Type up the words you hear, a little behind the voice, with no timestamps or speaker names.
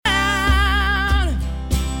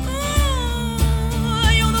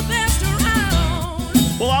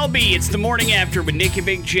MLB, it's the morning after with Nick and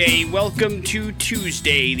Big J. Welcome to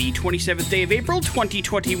Tuesday, the 27th day of April,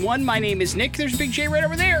 2021. My name is Nick. There's Big J right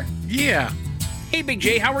over there. Yeah. Hey, Big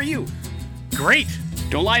J, how are you? Great.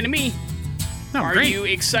 Don't lie to me. No, Are great. you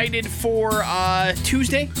excited for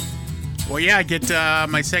Tuesday? Well, yeah, I get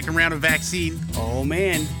my second round of vaccine. Oh,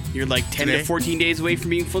 man. You're like 10 Today? to 14 days away from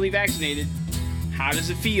being fully vaccinated. How does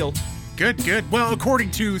it feel? Good, good. Well,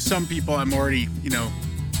 according to some people, I'm already,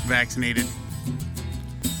 vaccinated.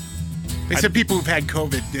 They said people who've had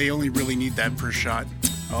COVID, they only really need that first shot.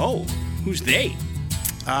 Oh, who's they?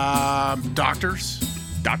 Doctors,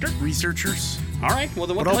 Doctor? researchers, All right, well,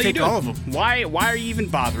 then what But the I'll hell are you take doing? all of them. Why are you even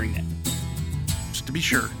bothering them? just to be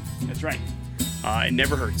sure. That's right. It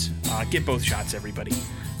never hurts. Get both shots, everybody.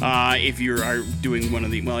 If you are doing one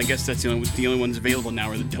of the, well, I guess that's the only ones available now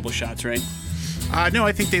are the double shots, right? No,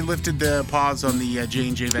 I think they lifted the pause on the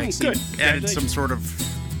J&J vaccine. good. Added some sort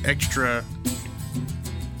of extra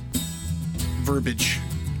verbiage.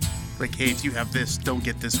 Like, hey, if you have this, don't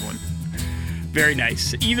get this one. Very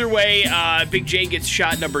nice. Either way, Big J gets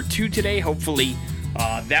shot number 2 today. Hopefully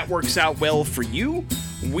that works out well for you.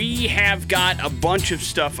 We have got a bunch of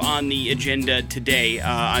stuff on the agenda today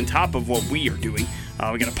on top of what we are doing.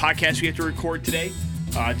 We got a podcast we have to record today.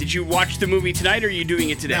 Did you watch the movie tonight, or are you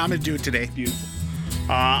doing it today? No, I'm going to do it today. Beautiful.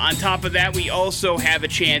 On top of that, we also have a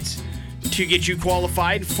chance to get you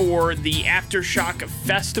qualified for the Aftershock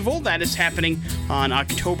Festival. That is happening on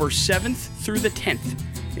October 7th through the 10th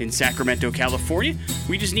in Sacramento, California.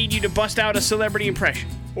 We just need you to bust out a celebrity impression,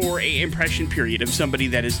 or a impression period, of somebody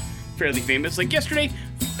that is fairly famous. Like yesterday,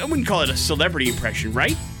 I wouldn't call it a celebrity impression,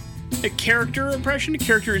 right? A character impression, a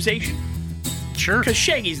characterization. Sure. Because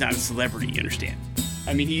Shaggy's not a celebrity, you understand?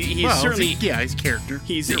 I mean, he's Well, certainly... he's a character.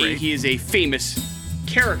 He is a famous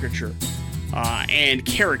caricature and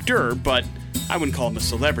character, but I wouldn't call him a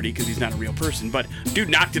celebrity because he's not a real person. But dude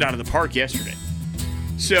knocked it out of the park yesterday.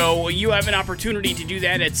 So you have an opportunity to do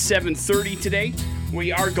that at 7:30 today.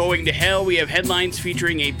 We are going to hell. We have headlines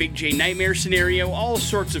featuring a Big J Nightmare scenario. All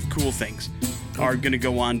sorts of cool things are going to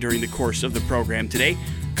go on during the course of the program today,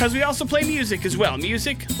 because we also play music as well.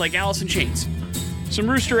 Music like Alice in Chains. Some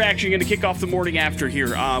Rooster action going to kick off the morning after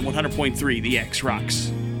here on 100.3 The X Rocks.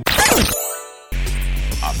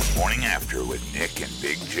 On the morning after with Nick and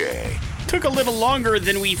Big J. Took a little longer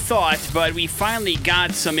than we thought, but we finally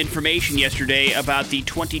got some information yesterday about the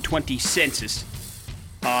 2020 census.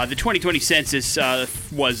 The 2020 census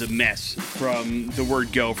was a mess from the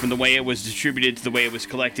word go, from the way it was distributed to the way it was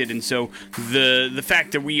collected, and so the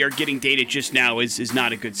fact that we are getting data just now is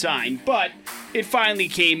not a good sign, but it finally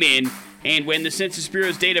came in, and when the Census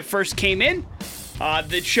Bureau's data first came in,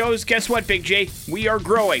 that shows, guess what, Big J? We are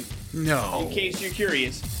growing. No. In case you're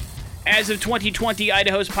curious. As of 2020,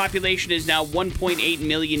 Idaho's population is now 1.8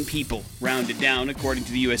 million people, rounded down, according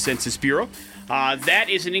to the U.S. Census Bureau. That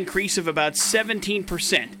is an increase of about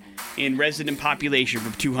 17% in resident population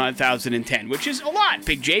from 2010, which is a lot,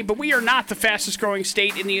 Big J, but we are not the fastest growing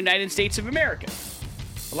state in the United States of America.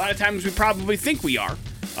 A lot of times we probably think we are.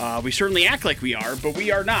 We certainly act like we are, but we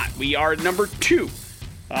are not. We are number 2.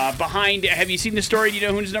 Behind, have you seen the story? Do you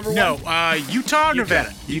know who's number 1? No, Utah or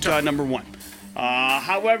Nevada? Utah number 1.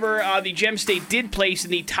 However, the Gem State did place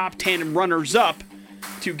in the top 10 runners-up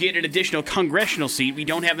to get an additional congressional seat. We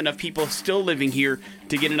don't have enough people still living here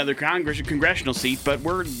to get another congressional seat, but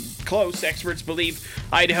we're close. Experts believe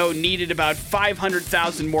Idaho needed about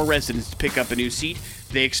 500,000 more residents to pick up a new seat.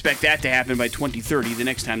 They expect that to happen by 2030, the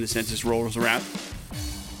next time the census rolls around.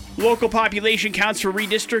 Local population counts for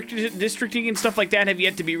redistricting and stuff like that have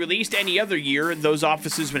yet to be released. Any other year, those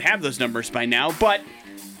offices would have those numbers by now, but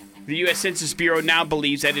the U.S. Census Bureau now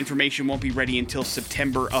believes that information won't be ready until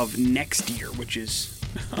September of next year, which is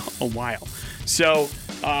a while. So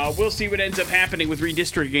we'll see what ends up happening with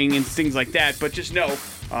redistricting and things like that, but just know,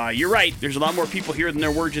 you're right, there's a lot more people here than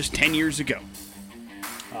there were just 10 years ago.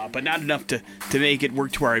 But not enough to make it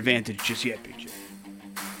work to our advantage just yet, Big J.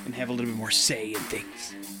 And have a little bit more say in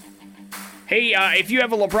things. Hey, if you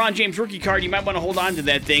have a LeBron James rookie card, you might want to hold on to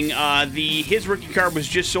that thing. His rookie card was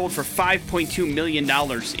just sold for $5.2 million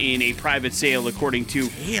in a private sale, according to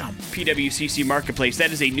PWCC Marketplace.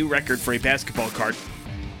 That is a new record for a basketball card.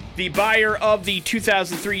 The buyer of the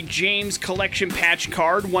 2003 James Collection Patch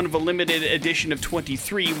card, one of a limited edition of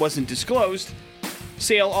 23, wasn't disclosed.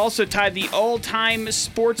 Sale also tied the all-time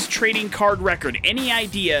sports trading card record. Any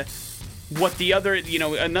idea what the other,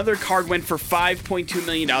 another card went for $5.2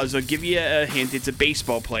 million. I'll give you a hint. It's a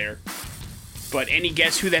baseball player. But any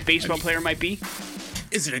guess who that baseball player might be?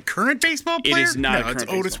 Is it a current baseball player? It is not a current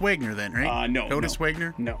it's Otis Wagner then, right? No. Otis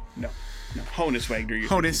Wagner? No. Honus Wagner.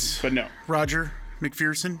 Honus. But no. Roger.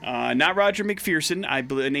 McPherson? Not Roger McPherson.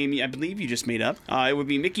 A name I believe you just made up. It would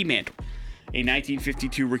be Mickey Mantle. A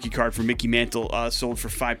 1952 rookie card for Mickey Mantle sold for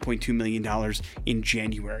 $5.2 million in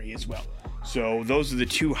January as well. So those are the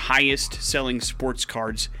two highest selling sports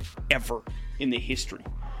cards ever in the history.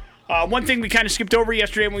 One thing we kind of skipped over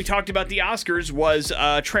yesterday when we talked about the Oscars was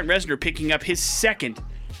Trent Reznor picking up his second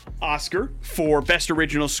Oscar for Best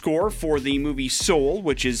Original Score for the movie Soul,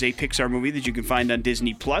 which is a Pixar movie that you can find on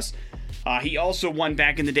Disney+. He also won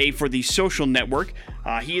back in the day for The Social Network.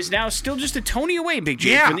 He is now still just a Tony away, Big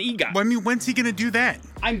J, from the EGOT. I mean, when's he going to do that?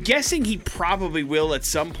 I'm guessing he probably will at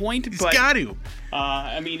some point. He's got to.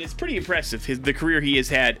 I mean, it's pretty impressive, the career he has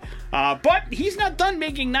had. But he's not done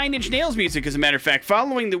making Nine Inch Nails music, as a matter of fact.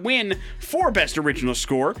 Following the win for Best Original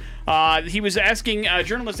Score, he was asking,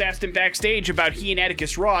 journalists asked him backstage about he and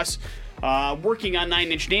Atticus Ross working on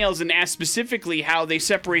Nine Inch Nails, and asked specifically how they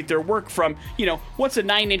separate their work from, what's a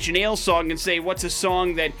Nine Inch Nails song, and say what's a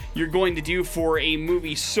song that you're going to do for a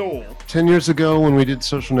movie Soul. 10 years ago when we did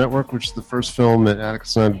Social Network, which is the first film that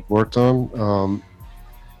Atticus and I worked on,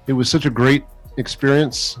 it was such a great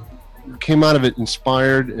experience. Came out of it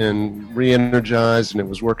inspired and re-energized, and it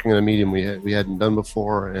was working in a medium we hadn't done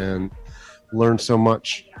before, and learned so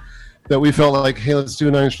much that we felt like, hey, let's do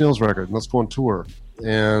a Nine Inch Nails record and let's go on tour.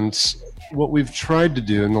 And what we've tried to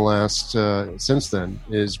do in the last since then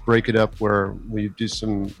is break it up where we do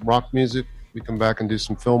some rock music, we come back and do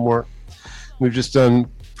some film work. We've just done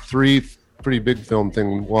 3 pretty big film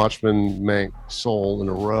things, Watchmen, Mank, Soul in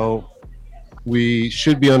a row. We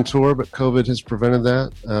should be on tour, but COVID has prevented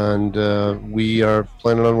that, and we are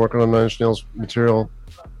planning on working on Nine Inch Nails material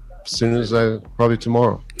as soon as probably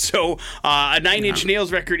tomorrow. So a Nine Inch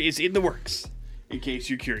Nails record is in the works, in case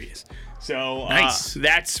you're curious. So nice.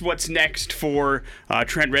 That's what's next for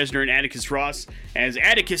Trent Reznor and Atticus Ross, as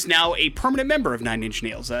Atticus now a permanent member of Nine Inch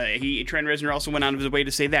Nails. Trent Reznor also went out of his way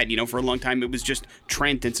to say that, for a long time it was just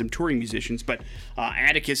Trent and some touring musicians, but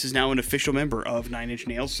Atticus is now an official member of Nine Inch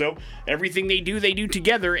Nails. So everything they do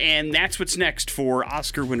together, and that's what's next for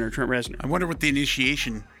Oscar winner Trent Reznor. I wonder what the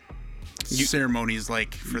initiation ceremony is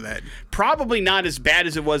like for that. Probably not as bad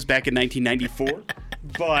as it was back in 1994.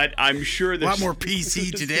 But I'm sure there's a lot more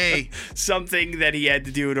PC today. Something that he had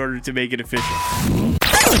to do in order to make it official.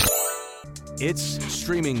 It's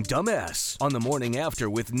Streaming Dumbass on the Morning After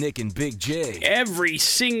with Nick and Big J. Every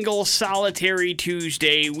single solitary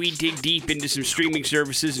Tuesday, we dig deep into some streaming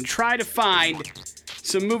services and try to find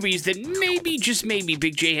some movies that maybe, just maybe,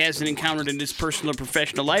 Big J hasn't encountered in his personal or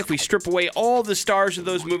professional life. We strip away all the stars of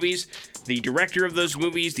those movies, the director of those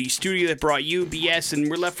movies, the studio that brought you BS, and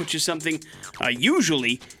we're left with just something,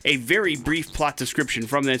 usually a very brief plot description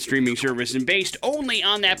from that streaming service. And based only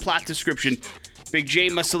on that plot description, Big J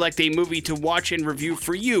must select a movie to watch and review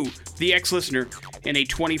for you, the ex-listener, in a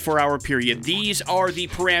 24-hour period. These are the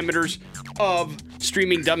parameters of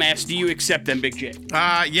Streaming Dumbass. Do you accept them, Big J?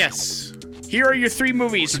 Yes. Here are your 3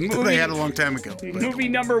 movies. They had a long time ago. Movie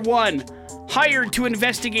number 1. Hired to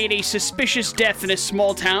investigate a suspicious death in a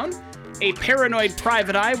small town, a paranoid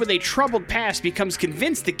private eye with a troubled past becomes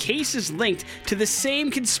convinced the case is linked to the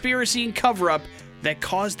same conspiracy and cover-up that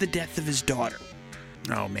caused the death of his daughter.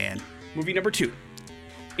 Oh, man. Movie number 2.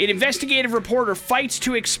 An investigative reporter fights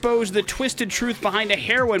to expose the twisted truth behind a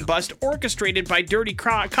heroin bust orchestrated by dirty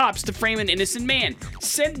cops to frame an innocent man,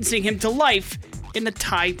 sentencing him to life in a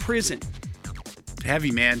Thai prison.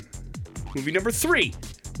 Heavy, man. Movie number 3.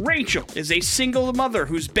 Rachel is a single mother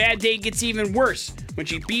whose bad day gets even worse when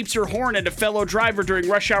she beeps her horn at a fellow driver during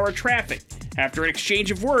rush hour traffic. After an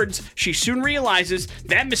exchange of words, she soon realizes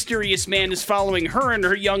that mysterious man is following her and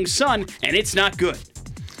her young son, and it's not good.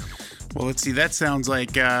 Well, let's see. That sounds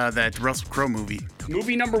like that Russell Crowe movie.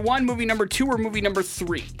 Movie number 1, movie number 2, or movie number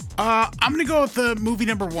 3? I'm going to go with movie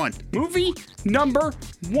number 1. Movie number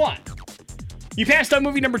 1. You passed on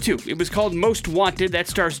movie number 2. It was called Most Wanted. That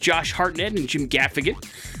stars Josh Hartnett and Jim Gaffigan.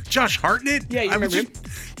 Josh Hartnett? Yeah, you remember him?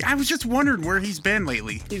 I was just wondering where he's been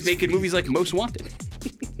lately. He's making movies like Most Wanted.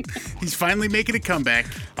 He's finally making a comeback.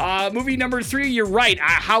 Movie number 3, you're right.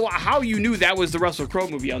 How you knew that was the Russell Crowe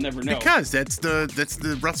movie, I'll never know. Because that's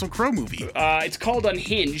the Russell Crowe movie. It's called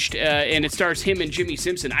Unhinged, and it stars him and Jimmy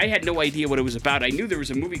Simpson. I had no idea what it was about. I knew there was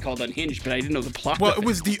a movie called Unhinged, but I didn't know the plot. Well, it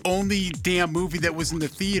was the only damn movie that was in the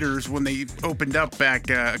theaters when they opened up back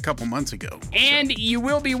a couple months ago. And you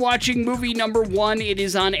will be watching movie number 1. It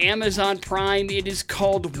is on Amazon Prime. It is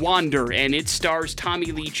called Wander, and it stars Tommy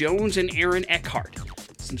Lee Jones and Aaron Eckhart.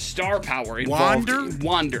 Some star power involved.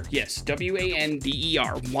 Wander, yes.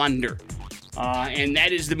 Wander. Wander. And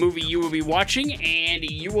that is the movie you will be watching, and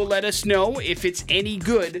you will let us know if it's any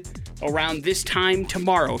good around this time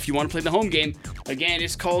tomorrow. If you want to play the home game, Again,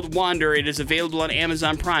 it's called Wander. It is available on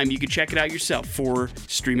Amazon Prime. You can check it out yourself for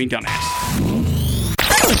Streaming Dumbass.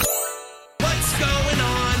 What's going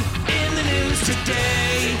on in the news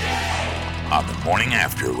today? On the morning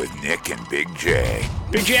after with Nick and Big J.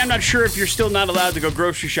 Big J, I'm not sure if you're still not allowed to go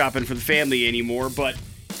grocery shopping for the family anymore, but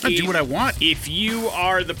I do what I want. If you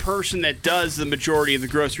are the person that does the majority of the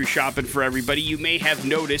grocery shopping for everybody, you may have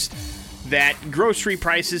noticed that grocery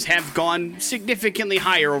prices have gone significantly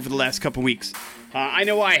higher over the last couple weeks. I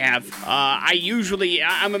know I have.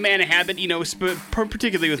 I'm a man of habit,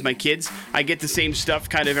 particularly with my kids. I get the same stuff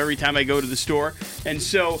kind of every time I go to the store. And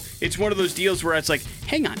so it's one of those deals where it's like,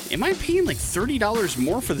 hang on, am I paying like $30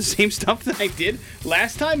 more for the same stuff that I did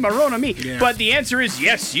last time? Marona me. Yeah. But the answer is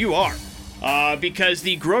yes, you are. Because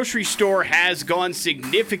the grocery store has gone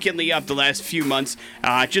significantly up the last few months.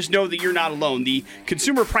 Just know that you're not alone. The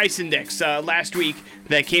Consumer Price Index last week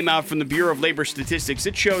that came out from the Bureau of Labor Statistics,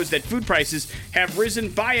 it shows that food prices have risen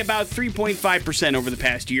by about 3.5% over the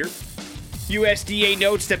past year. USDA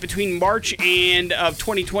notes that between March of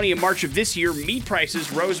 2020 and March of this year, meat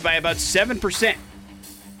prices rose by about 7%.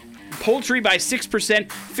 Poultry by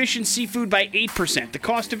 6%, fish and seafood by 8%. The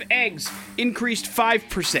cost of eggs increased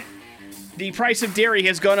 5%. The price of dairy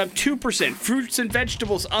has gone up 2%. Fruits and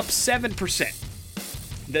vegetables up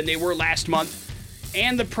 7% than they were last month.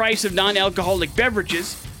 And the price of non-alcoholic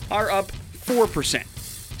beverages are up 4%.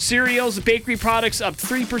 Cereals and bakery products up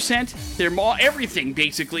 3%. Everything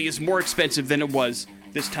basically is more expensive than it was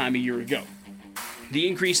this time a year ago. The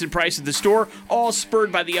increase in price at the store, all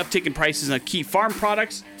spurred by the uptick in prices on key farm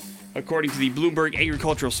products. According to the Bloomberg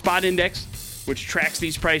Agricultural Spot Index, which tracks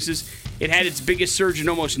these prices, it had its biggest surge in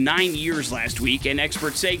almost 9 years last week, and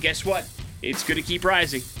experts say, guess what? It's going to keep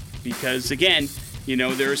rising because, again,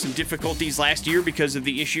 there were some difficulties last year because of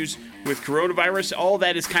the issues with coronavirus. All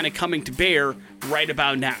that is kind of coming to bear right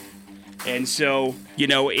about now. And so,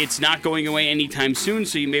 it's not going away anytime soon,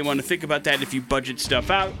 so you may want to think about that if you budget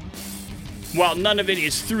stuff out. While none of it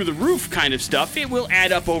is through the roof kind of stuff, it will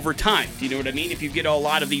add up over time. Do you know what I mean? If you get a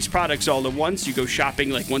lot of these products all at once, you go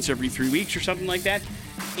shopping like once every 3 weeks or something like that,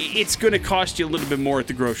 it's going to cost you a little bit more at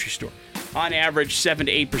the grocery store. On average, 7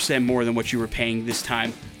 to 8% more than what you were paying this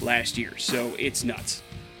time last year. So it's nuts.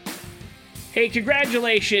 Hey,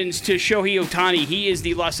 congratulations to Shohei Ohtani. He is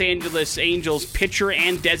the Los Angeles Angels pitcher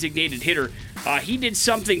and designated hitter. He did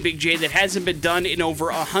something, Big J, that hasn't been done in over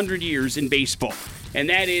 100 years in baseball. And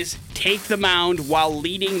that is take the mound while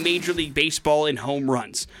leading Major League Baseball in home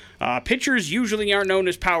runs. Pitchers usually aren't known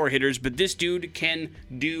as power hitters, but this dude can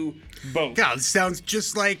do both. God, this sounds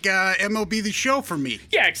just like MLB The Show for me.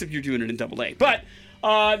 Yeah, except you're doing it in AA. But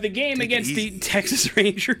the game against the Texas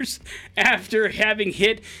Rangers, after having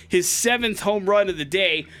hit his 7th home run of the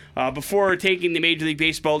day before taking the Major League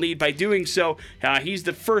Baseball lead. By doing so, he's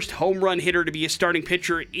the first home run hitter to be a starting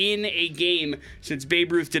pitcher in a game since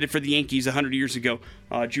Babe Ruth did it for the Yankees 100 years ago,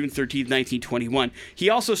 June 13th, 1921. He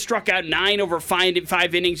also struck out 9 over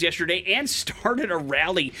 5 innings yesterday and started a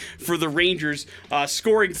rally for the Rangers,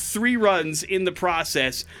 scoring 3 runs in the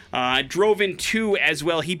process. Drove in 2 as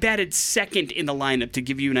well. He batted second in the lineup to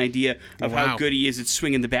give you an idea of how good he is at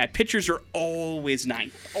swinging the bat. Pitchers are always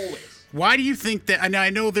 9. Always. Why do you think that? And I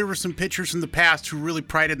know there were some pitchers in the past who really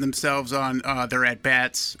prided themselves on their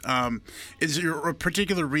at-bats. Is there a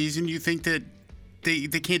particular reason you think that they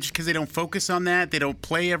can't, just because they don't focus on that? They don't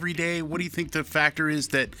play every day? What do you think the factor is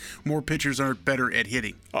that more pitchers aren't better at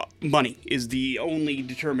hitting? Money is the only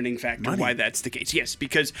determining factor why that's the case. Yes,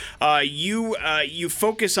 because you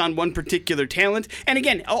focus on one particular talent. And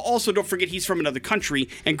again, also don't forget he's from another country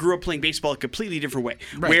and grew up playing baseball a completely different way.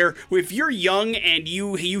 Right. Where if you're young and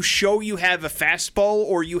you show you have a fastball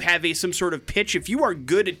or you have some sort of pitch, if you are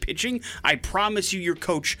good at pitching, I promise you your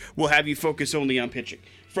coach will have you focus only on pitching.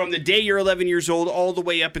 From the day you're 11 years old all the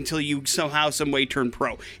way up until you somehow, some way turn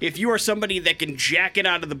pro. If you are somebody that can jack it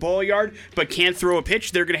out of the ball yard but can't throw a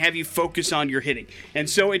pitch, they're going to have you focus on your hitting. And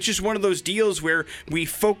so it's just one of those deals where we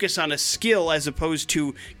focus on a skill as opposed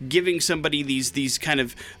to giving somebody these kind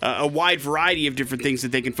of a wide variety of different things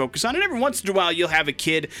that they can focus on. And every once in a while you'll have a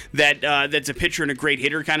kid that's a pitcher and a great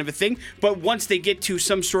hitter kind of a thing. But once they get to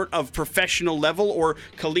some sort of professional level or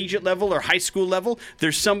collegiate level or high school level,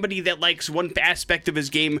 there's somebody that likes one aspect of his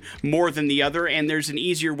game more than the other, and there's an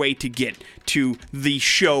easier way to get to the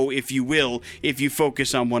show, if you will, if you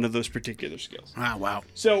focus on one of those particular skills. Wow.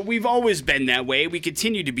 So we've always been that way. We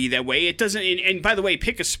continue to be that way. It doesn't, and by the way,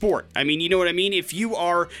 pick a sport. I mean, you know what I mean? If you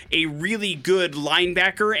are a really good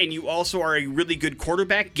linebacker and you also are a really good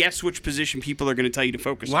quarterback, guess which position people are going to tell you to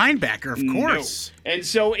focus on? Linebacker, of course. No. And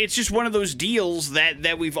so it's just one of those deals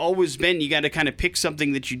that we've always been. You got to kind of pick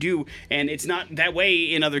something that you do, and it's not that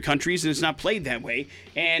way in other countries, and it's not played that way.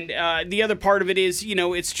 And the other part of it is, you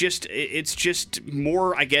know, it's just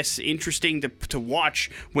more, I guess, interesting to watch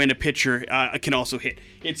when a pitcher can also hit.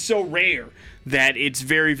 It's so rare that it's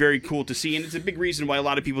very, very cool to see, and it's a big reason why a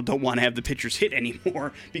lot of people don't want to have the pitchers hit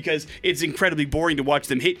anymore, because it's incredibly boring to watch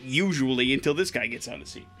them hit, usually, until this guy gets on the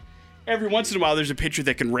scene. Every once in a while, there's a pitcher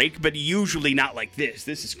that can rake, but usually not like this.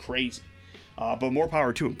 This is crazy. But more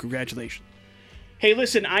power to him. Congratulations. Hey,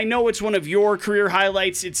 listen, I know it's one of your career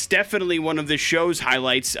highlights. It's definitely one of the show's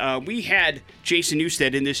highlights. We had Jason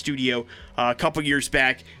Newsted in this studio a couple years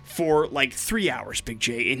back for like 3 hours, Big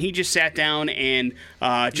J, and he just sat down and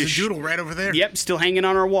just doodle right over there. Yep, still hanging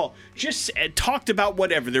on our wall. Just talked about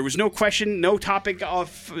whatever. There was no question, no topic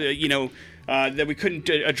of that we couldn't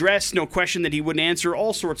address, no question that he wouldn't answer,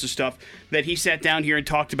 all sorts of stuff that he sat down here and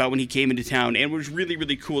talked about when he came into town, and it was really,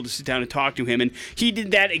 really cool to sit down and talk to him. And he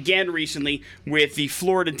did that again recently with the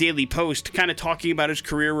Florida Daily Post, kind of talking about his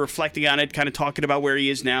career, reflecting on it, kind of talking about where he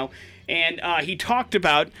is now. And he talked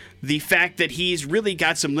about the fact that he's really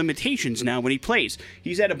got some limitations now when he plays.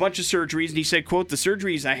 He's had a bunch of surgeries, and he said, quote, "The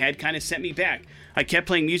surgeries I had kind of set me back. I kept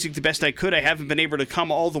playing music the best I could. I haven't been able to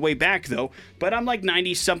come all the way back, though. But I'm like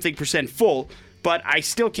 90-something% full. But I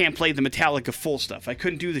still can't play the Metallica full stuff. I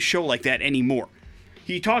couldn't do the show like that anymore."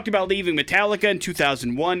 He talked about leaving Metallica in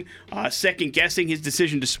 2001, second-guessing his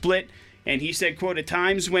decision to split. And he said, quote, "At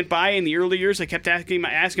times went by in the early years, I kept asking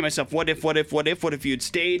myself, what if you had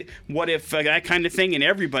stayed? What if that kind of thing?" And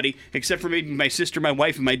everybody, except for maybe my sister, my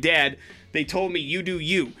wife, and my dad, they told me, "You do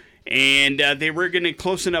you." And they were getting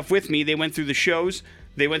close enough with me. They went through the shows.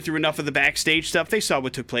 They went through enough of the backstage stuff. They saw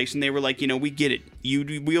what took place, and they were like, we get it.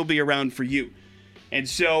 We'll be around for you. And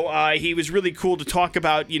so he was really cool to talk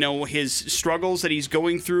about, his struggles that he's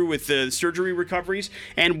going through with the surgery recoveries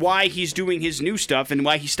and why he's doing his new stuff and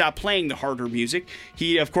why he stopped playing the harder music.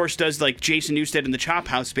 He, of course, does like Jason Newsted in the Chop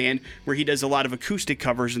House Band, where he does a lot of acoustic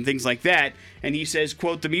covers and things like that. And he says,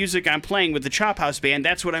 quote, "The music I'm playing with the Chop House Band,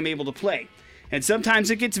 that's what I'm able to play. And sometimes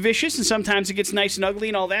it gets vicious, and sometimes it gets nice and ugly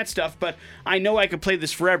and all that stuff, but I know I could play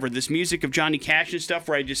this forever. This music of Johnny Cash and stuff,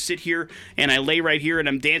 where I just sit here and I lay right here and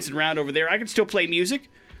I'm dancing around over there. I can still play music,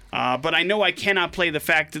 but I know I cannot play the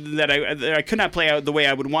fact that I could not play out the way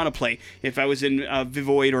I would want to play if I was in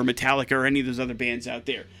Vivoid or Metallica or any of those other bands out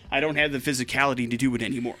there. I don't have the physicality to do it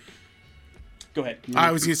anymore." Go ahead.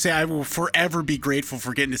 I was going to say, I will forever be grateful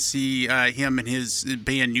for getting to see him and his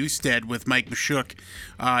band Newsted with Mike Mashuk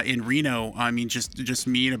in Reno. I mean, just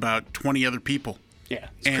me and about 20 other people. Yeah.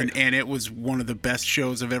 And it was one of the best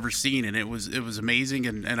shows I've ever seen, and it was amazing,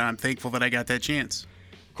 and I'm thankful that I got that chance.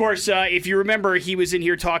 Of course, if you remember, he was in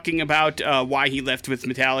here talking about why he left with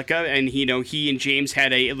Metallica, and he and James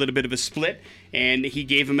had a little bit of a split, and he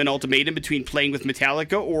gave him an ultimatum between playing with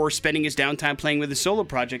Metallica or spending his downtime playing with his solo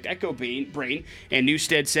project, Echo Brain. And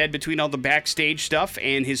Newsted said between all the backstage stuff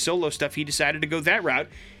and his solo stuff, he decided to go that route.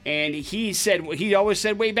 And he always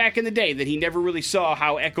said way back in the day that he never really saw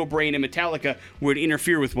how Echo Brain and Metallica would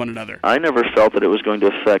interfere with one another. I never felt that it was going to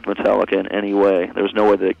affect Metallica in any way. There was no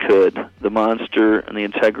way that it could. The monster and the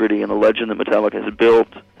integrity and the legend that Metallica has built,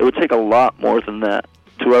 it would take a lot more than that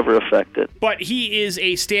to ever affect it. But he is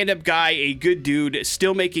a stand-up guy, a good dude,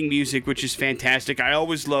 still making music, which is fantastic. I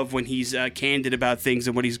always love when he's candid about things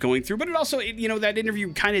and what he's going through. But it also, that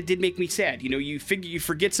interview kind of did make me sad. You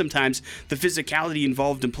forget sometimes the physicality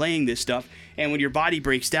involved in playing this stuff. And when your body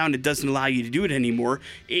breaks down, it doesn't allow you to do it anymore.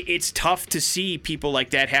 It's tough to see people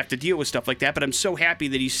like that have to deal with stuff like that. But I'm so happy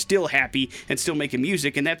that he's still happy and still making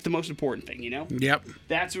music, and that's the most important thing, Yep.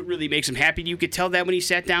 That's what really makes him happy. You could tell that when he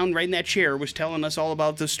sat down right in that chair, was telling us all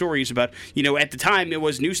about the stories about, at the time it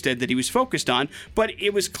was Newsted that he was focused on, but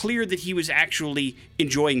it was clear that he was actually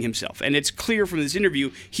enjoying himself. And it's clear from this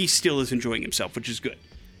interview he still is enjoying himself, which is good.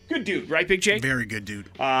 Good dude, right, Big J? Very good dude.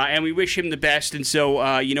 And we wish him the best. And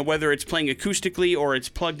so, whether it's playing acoustically or it's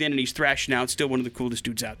plugged in and he's thrashing out, still one of the coolest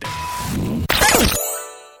dudes out there.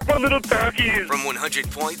 One little turkey. From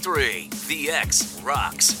 100.3, The X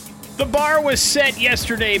rocks. The bar was set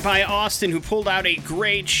yesterday by Austin, who pulled out a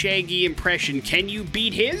great Shaggy impression. Can you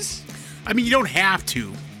beat his? I mean, you don't have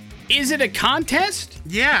to. Is it a contest?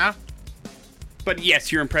 Yeah. But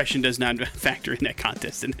yes, your impression does not factor in that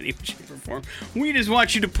contest in any way, shape, or form. We just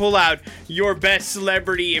want you to pull out your best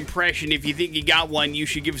celebrity impression. If you think you got one, you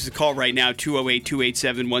should give us a call right now,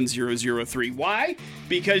 208-287-1003. Why?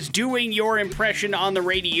 Because doing your impression on the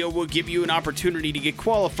radio will give you an opportunity to get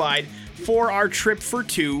qualified for our trip for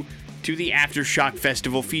two to the Aftershock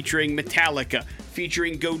Festival featuring Metallica,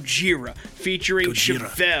 featuring Gojira, featuring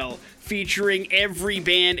Chevelle, featuring every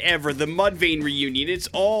band ever, the Mudvayne reunion. It's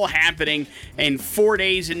all happening in 4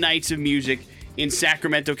 days and nights of music in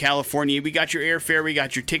Sacramento, California. We got your airfare, we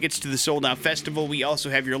got your tickets to the sold out festival. We also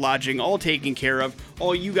have your lodging all taken care of.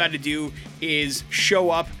 All you got to do is show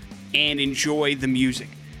up and enjoy the music.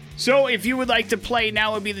 So if you would like to play,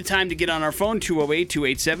 now would be the time to get on our phone,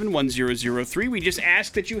 208-287-1003. We just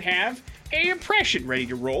ask that you have an impression ready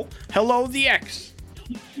to roll. Hello, the X.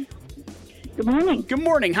 Good morning. Good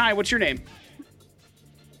morning. Hi, what's your name?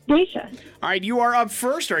 Daisha. All right, you are up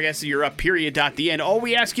first, or I guess you're up, period, dot the end. All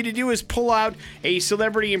we ask you to do is pull out a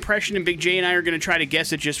celebrity impression, and Big J and I are going to try to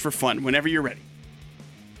guess it just for fun, whenever you're ready.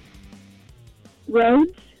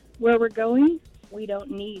 Roads, where we're going, we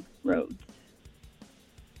don't need roads.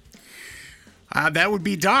 That would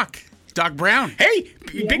be Doc Brown. Hey,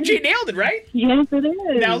 Big J nailed it, right? Yes, it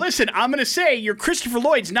is. Now, listen, I'm going to say your Christopher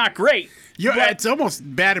Lloyd's not great. It's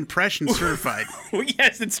almost bad impression certified. Well,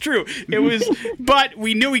 yes, it's true. It was, but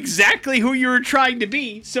we knew exactly who you were trying to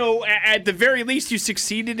be. So at the very least, you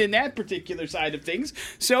succeeded in that particular side of things.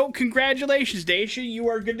 So congratulations, Daisha. You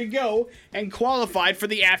are good to go and qualified for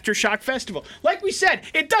the Aftershock Festival. Like we said,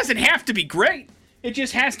 it doesn't have to be great. It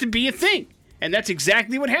just has to be a thing. And that's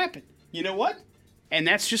exactly what happened. You know what? And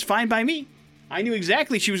that's just fine by me. I knew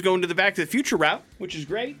exactly she was going to the Back to the Future route, which is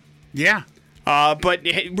great. Yeah. But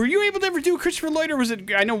were you able to ever do Christopher Lloyd, or was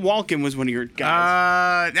it? I know Walken was one of your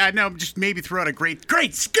guys. I know, just maybe throw out a great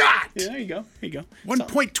Scott. Yeah, there you go.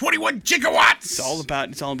 1.21 gigawatts. It's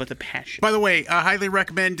all about the passion. By the way, I highly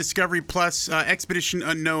recommend Discovery Plus, Expedition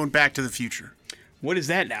Unknown, Back to the Future. What is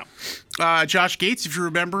that now? Josh Gates, if you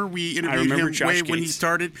remember, we interviewed him when he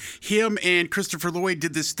started. Him and Christopher Lloyd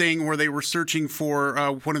did this thing where they were searching for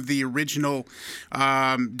one of the original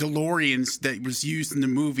DeLoreans that was used in the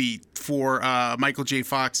movie for Michael J.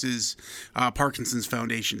 Fox's Parkinson's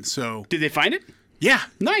Foundation. So, did they find it? Yeah.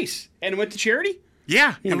 Nice. And it went to charity?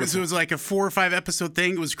 Yeah, it was like a 4 or 5 episode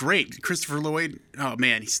thing. It was great. Christopher Lloyd, oh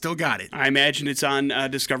man, he still got it. I imagine it's on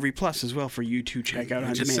Discovery Plus as well for you to check out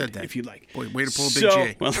on demand if you'd like. Boy, way to pull a Big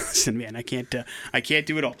J. Well, listen, man, I can't do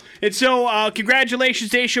it all. And so,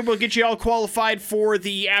 congratulations, Daisha. We'll get you all qualified for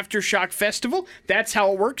the Aftershock Festival. That's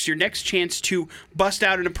how it works. Your next chance to bust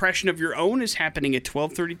out an impression of your own is happening at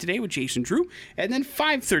 12:30 today with Jason Drew, and then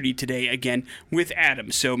 5:30 today again with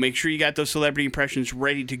Adam. So make sure you got those celebrity impressions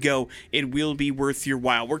ready to go. It will be worth your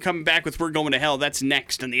while. We're coming back with We're Going to Hell. That's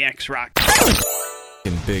next on the X Rock.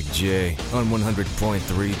 And Big J on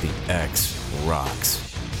 100.3 The X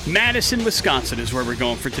Rocks. Madison, Wisconsin is where we're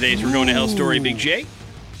going for today's We're Going to Hell story, Big J.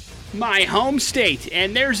 My home state.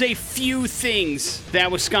 And there's a few things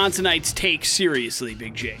that Wisconsinites take seriously,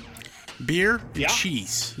 Big J. Beer and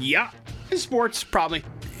cheese. Yeah. And sports, probably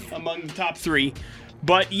among the top 3.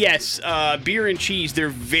 But yes, beer and cheese, they're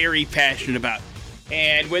very passionate about.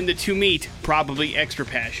 And when the two meet, probably extra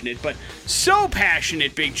passionate. But so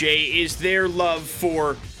passionate, Big J, is their love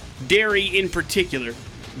for dairy in particular,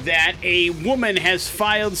 that a woman has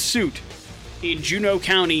filed suit in Juneau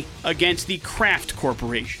County against the Kraft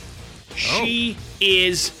Corporation. She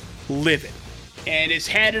is livid and is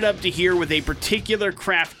had it up to here with a particular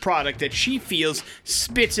Kraft product that she feels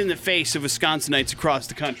spits in the face of Wisconsinites across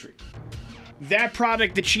the country. That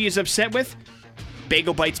product that she is upset with,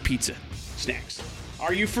 Bagel Bites Pizza Snacks.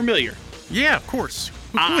 Are you familiar? Yeah, of course.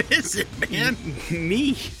 Who is it, man?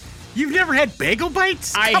 Me. You've never had Bagel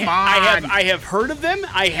Bites? Come on. I have heard of them.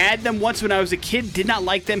 I had them once when I was a kid. Did not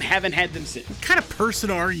like them. Haven't had them since. What kind of person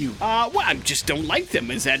are you? Well, I just don't like them.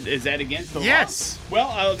 Is that against the law? Yes.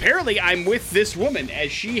 Well, apparently I'm with this woman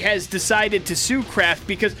as she has decided to sue Kraft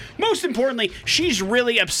because, most importantly, she's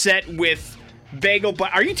really upset with Bagel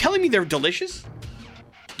Bites. Are you telling me they're delicious?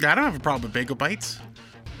 I don't have a problem with Bagel Bites.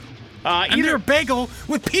 Either a bagel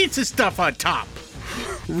with pizza stuff on top.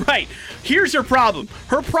 Right. Here's her problem.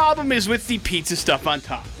 Her problem is with the pizza stuff on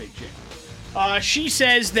top, Big J. She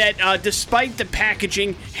says that despite the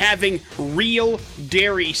packaging having real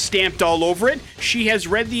dairy stamped all over it, she has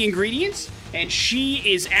read the ingredients, and she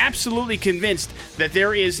is absolutely convinced that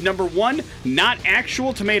there is, number 1, not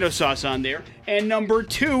actual tomato sauce on there, and number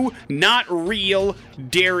 2, not real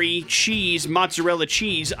dairy cheese, mozzarella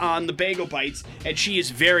cheese on the Bagel Bites, and she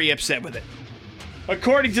is very upset with it.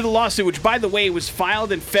 According to the lawsuit, which, by the way, was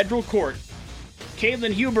filed in federal court,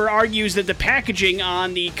 Caitlin Huber argues that the packaging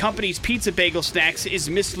on the company's pizza bagel snacks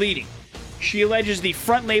is misleading. She alleges the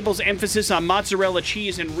front label's emphasis on mozzarella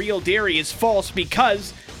cheese and real dairy is false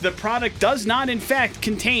because the product does not, in fact,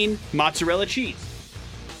 contain mozzarella cheese.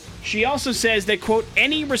 She also says that, quote,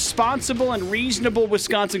 any responsible and reasonable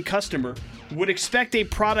Wisconsin customer would expect a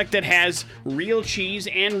product that has real cheese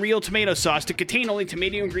and real tomato sauce to contain only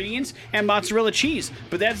tomato ingredients and mozzarella cheese,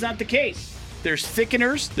 but that's not the case. There's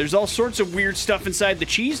thickeners, there's all sorts of weird stuff inside the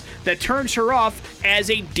cheese that turns her off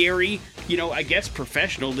as a dairy, I guess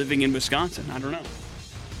professional living in Wisconsin. I don't know.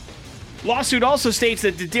 Lawsuit also states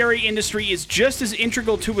that the dairy industry is just as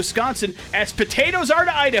integral to Wisconsin as potatoes are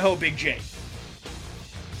to Idaho, Big J.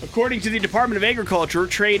 According to the Department of Agriculture,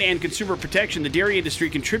 Trade, and Consumer Protection, the dairy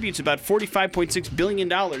industry contributes about $45.6 billion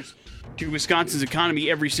to Wisconsin's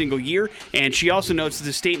economy every single year, and she also notes that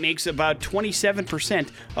the state makes about 27%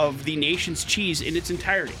 of the nation's cheese in its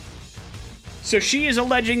entirety. So she is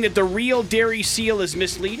alleging that the real dairy seal is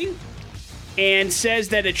misleading and says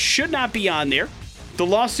that it should not be on there. The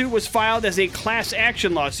lawsuit was filed as a class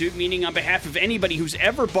action lawsuit, meaning on behalf of anybody who's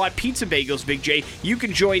ever bought pizza bagels, Big J, you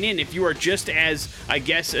can join in if you are just as, I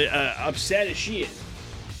guess, upset as she is.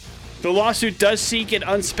 The lawsuit does seek an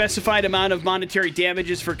unspecified amount of monetary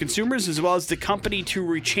damages for consumers as well as the company to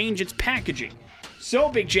rechange its packaging. So,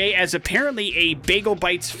 Big J, as apparently a Bagel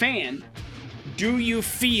Bites fan, do you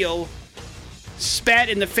feel spat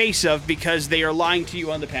in the face of because they are lying to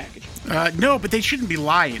you on the packaging? No, but they shouldn't be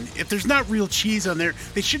lying. If there's not real cheese on there,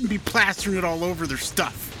 they shouldn't be plastering it all over their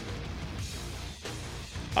stuff.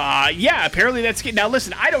 Yeah, apparently that's... Now,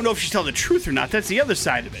 listen, I don't know if she's telling the truth or not. That's the other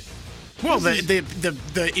side of it. Well,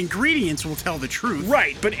 the ingredients will tell the truth.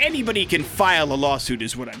 Right, but anybody can file a lawsuit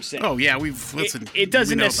is what I'm saying. Oh, yeah, listened. It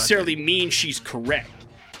doesn't necessarily mean she's correct.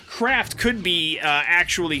 Kraft could be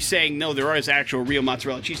actually saying, no, there is actual real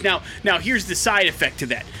mozzarella cheese. Now, here's the side effect to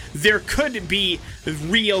that. There could be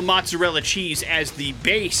real mozzarella cheese as the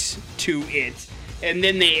base to it, and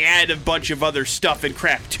then they add a bunch of other stuff and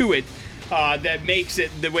crap to it that makes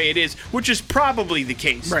it the way it is, which is probably the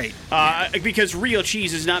case. Right. Because real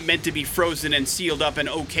cheese is not meant to be frozen and sealed up and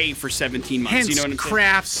okay for 17 months. Hence, you know what I'm saying?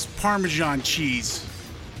 Kraft's Parmesan cheese,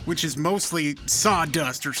 which is mostly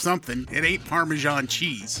sawdust or something. It ain't Parmesan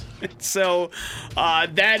cheese. So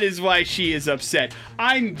that is why she is upset.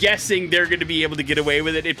 I'm guessing they're going to be able to get away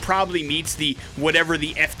with it. It probably meets whatever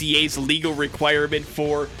the FDA's legal requirement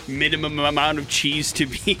for minimum amount of cheese to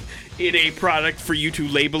be in a product for you to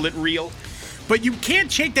label it real. But you can't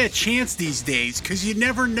take that chance these days because you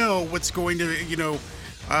never know what's going to,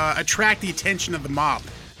 attract the attention of the mob.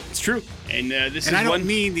 It's true. And I don't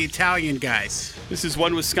mean the Italian guys. This is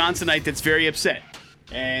one Wisconsinite that's very upset.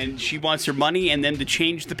 And she wants her money and them to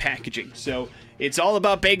change the packaging. So it's all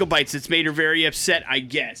about Bagel Bites. It's made her very upset, I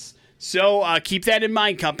guess. So keep that in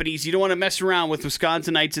mind, companies. You don't want to mess around with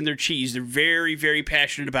Wisconsinites and their cheese. They're very, very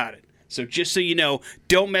passionate about it. So just so you know,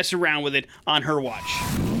 don't mess around with it on her watch.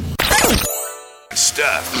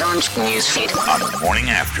 Stuff on the morning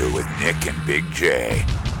after with Nick and Big J.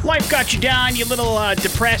 Life got you down, you little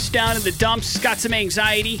depressed down in the dumps, got some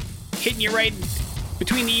anxiety, hitting you right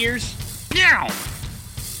between the ears. Meow!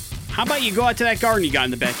 How about you go out to that garden you got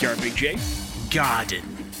in the backyard, Big J? Garden.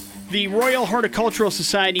 The Royal Horticultural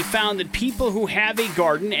Society found that people who have a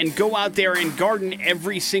garden and go out there and garden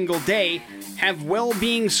every single day have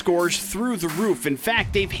well-being scores through the roof. In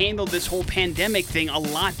fact, they've handled this whole pandemic thing a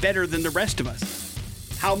lot better than the rest of us.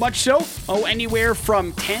 How much so? Oh, anywhere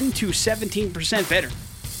from 10 to 17% better.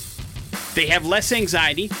 They have less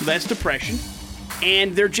anxiety, less depression,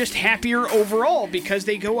 and they're just happier overall because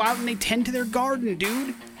they go out and they tend to their garden,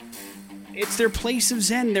 dude. It's their place of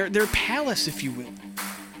zen, their palace, if you will.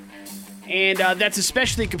 And that's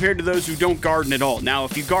especially compared to those who don't garden at all. Now,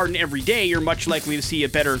 if you garden every day, you're much likely to see a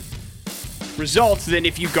better result than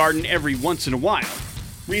if you garden every once in a while.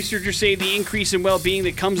 Researchers say the increase in well-being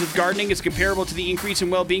that comes with gardening is comparable to the increase in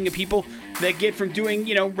well-being of people that get from doing,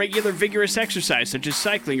 regular vigorous exercise, such as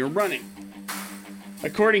cycling or running.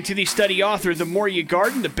 According to the study author, the more you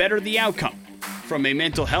garden, the better the outcome. From a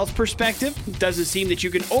mental health perspective, it doesn't seem that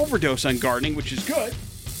you can overdose on gardening, which is good.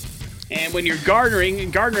 And when you're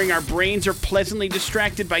gardening, our brains are pleasantly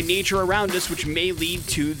distracted by nature around us, which may lead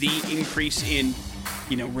to the increase in,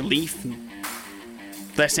 relief, and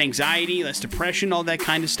less anxiety, less depression, all that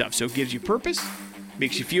kind of stuff. So it gives you purpose,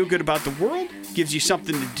 makes you feel good about the world, gives you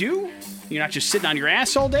something to do. You're not just sitting on your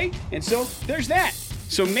ass all day. And so there's that.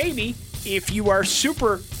 So maybe if you are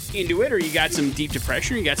super into it or you got some deep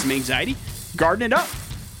depression, you got some anxiety, garden it up.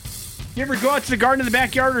 You ever go out to the garden in the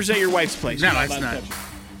backyard, or is that your wife's place? No, it's not.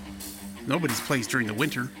 Nobody's place during the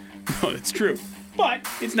winter. No, that's true. But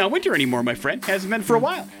it's not winter anymore, my friend. Hasn't been for a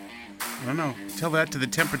while. I don't know. Tell that to the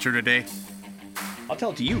temperature today. I'll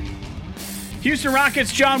tell it to you. Houston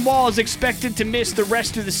Rockets' John Wall is expected to miss the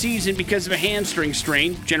rest of the season because of a hamstring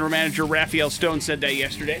strain. General Manager Raphael Stone said that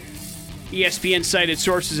yesterday. ESPN cited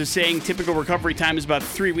sources as saying typical recovery time is about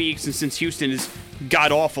 3 weeks, and since Houston is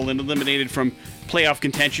god-awful and eliminated from playoff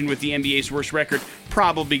contention with the NBA's worst record,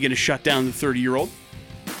 probably going to shut down the 30-year-old.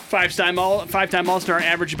 Five-time All-Star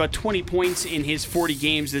averaged about 20 points in his 40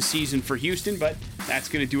 games this season for Houston, but that's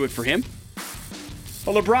going to do it for him.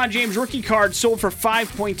 A LeBron James rookie card sold for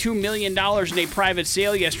 $5.2 million in a private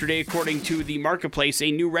sale yesterday, according to the marketplace, a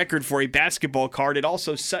new record for a basketball card. It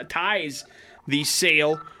also ties the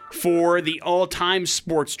sale for the all-time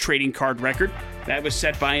sports trading card record. That was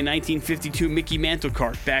set by a 1952 Mickey Mantle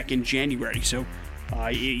card back in January. So,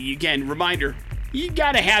 again, reminder, you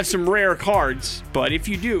got to have some rare cards, but if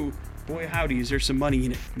you do, boy howdy, is there some money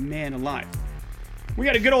in it. Man alive. We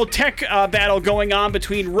got a good old tech battle going on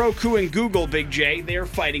between Roku and Google, Big J. They're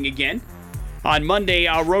fighting again. On Monday,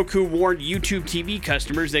 Roku warned YouTube TV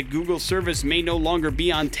customers that Google's service may no longer be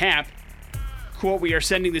on tap. Quote, "We are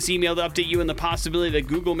sending this email to update you on the possibility that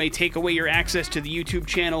Google may take away your access to the YouTube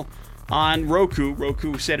channel on Roku,"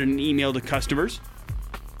 Roku said in an email to customers.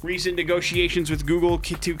 Recent negotiations with Google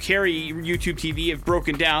to carry YouTube TV have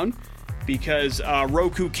broken down because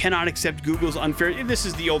Roku cannot accept Google's unfair... This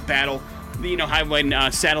is the old battle. You know how when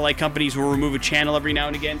satellite companies will remove a channel every now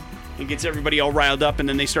and again? It gets everybody all riled up, and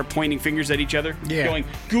then they start pointing fingers at each other. Yeah. Going,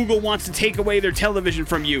 Google wants to take away their television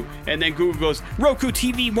from you. And then Google goes, Roku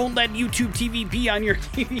TV won't let YouTube TV be on your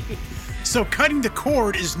TV. So cutting the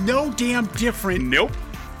cord is no damn different Nope.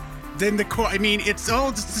 than the cord. I mean, it's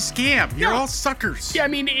just a scam. You're all suckers. Yeah, I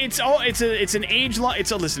mean, it's an age long.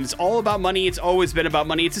 Listen, it's all about money. It's always been about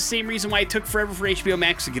money. It's the same reason why it took forever for HBO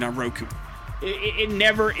Max to get on Roku. It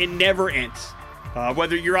never ends.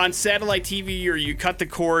 Whether you're on satellite TV or you cut the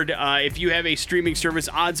cord, if you have a streaming service,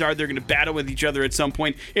 odds are they're going to battle with each other at some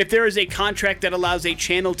point. If there is a contract that allows a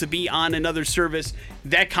channel to be on another service,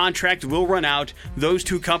 that contract will run out. Those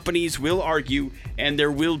two companies will argue, and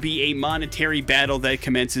there will be a monetary battle that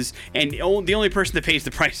commences. And the only person that pays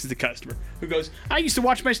the price is the customer, who goes, I used to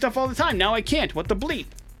watch my stuff all the time. Now I can't. What the bleep?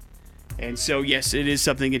 And so, yes, it is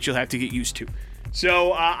something that you'll have to get used to.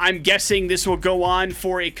 So I'm guessing this will go on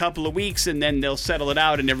for a couple of weeks, and then they'll settle it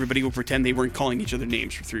out, and everybody will pretend they weren't calling each other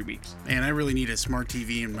names for 3 weeks. Man, I really need a smart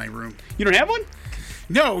TV in my room. You don't have one?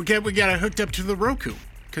 No, we got it hooked up to the Roku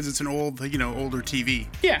because it's an older TV.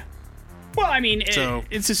 Yeah. Well, I mean,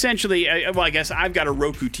 it's essentially, I guess I've got a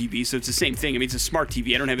Roku TV, so it's the same thing. I mean, it's a smart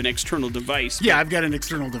TV. I don't have an external device. Yeah, I've got an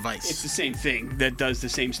external device. It's the same thing that does the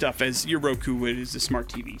same stuff as your Roku would as a smart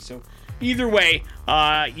TV. So either way,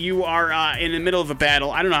 you are in the middle of a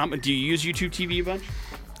battle. I don't know, do you use YouTube TV a bunch?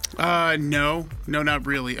 No, not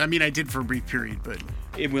really. I mean, I did for a brief period, but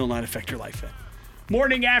it will not affect your life then.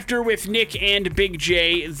 Morning After with Nick and Big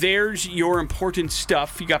J. There's your important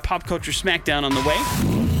stuff. You got Pop Culture Smackdown on the way.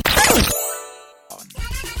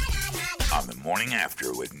 On the Morning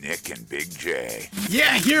After with Nick and Big J.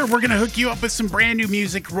 Yeah, here we're going to hook you up with some brand new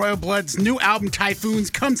music. Royal Blood's new album, Typhoons,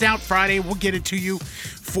 comes out Friday. We'll get it to you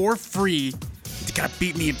for free. You got to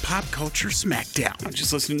beat me in Pop Culture Smackdown. I was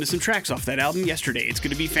just listening to some tracks off that album yesterday. It's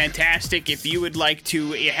going to be fantastic. If you would like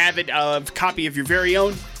to have it, a copy of your very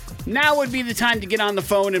own, now would be the time to get on the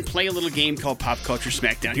phone and play a little game called Pop Culture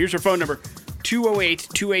Smackdown. Here's our phone number,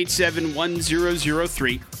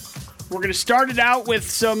 208-287-1003. We're going to start it out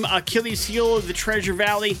with some Achilles heel of the Treasure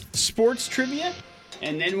Valley sports trivia,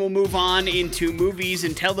 and then we'll move on into movies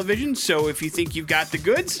and television. So if you think you've got the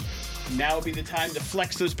goods, now would be the time to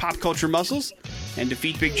flex those pop culture muscles and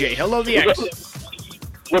defeat Big J. Hello, the X.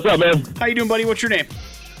 What's up, man? How you doing, buddy? What's your name?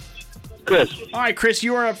 Chris. All right, Chris,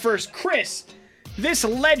 you are up first. Chris, this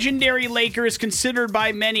legendary Laker is considered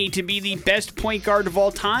by many to be the best point guard of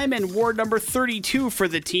all time and wore number 32 for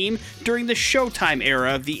the team during the Showtime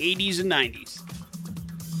era of the 80s and 90s.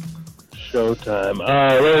 Showtime.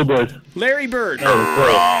 Larry Bird. Larry Bird.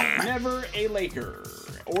 Wrong. Never a Laker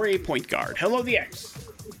or a point guard. Hello, the X.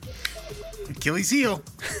 Achilles heel.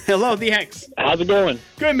 Hello, the X. How's it going?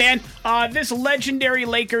 Good, man. This legendary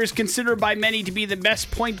Laker is considered by many to be the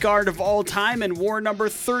best point guard of all time and wore number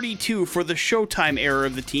 32 for the Showtime era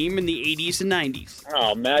of the team in the 80s and 90s.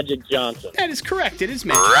 Oh, Magic Johnson. That is correct. It is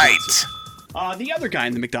Magic Johnson. The other guy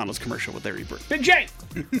in the McDonald's commercial with Larry Bird. Big J.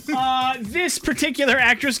 This particular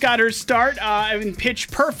actress got her start in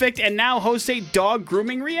Pitch Perfect and now hosts a dog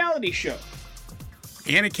grooming reality show.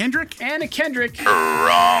 Anna Kendrick? Anna Kendrick.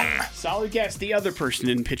 Wrong. Solid guess. The other person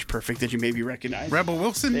in Pitch Perfect that you maybe recognize. Rebel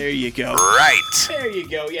Wilson? There you go. Right. There you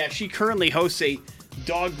go. Yeah, she currently hosts a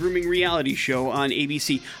dog grooming reality show on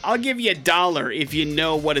ABC. I'll give you $1 if you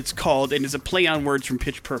know what it's called, and it's a play on words from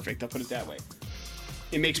Pitch Perfect. I'll put it that way.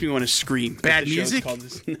 It makes me want to scream. Bad The show's music? called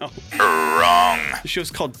this. No. Wrong. The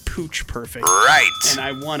show's called Pooch Perfect. Right. And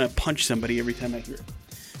I want to punch somebody every time I hear it.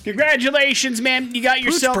 Congratulations, man. You got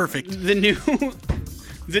yourself Perfect. the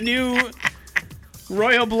new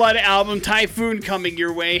Royal Blood album, Typhoon, coming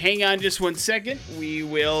your way. Hang on just 1 second. We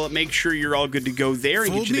will make sure you're all good to go there.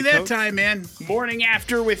 And Fooled get you me the that code. time, man. Morning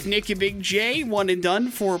After with Nick and Big J. One and done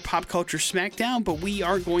for Pop Culture Smackdown, but we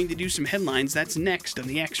are going to do some headlines. That's next on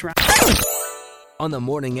the X Round. On the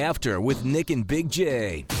Morning After with Nick and Big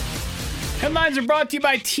J. Headlines are brought to you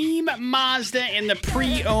by Team Mazda and the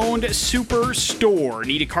Pre-Owned Superstore.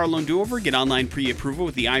 Need a car loan do-over? Get online pre-approval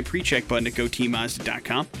with the iPrecheck button at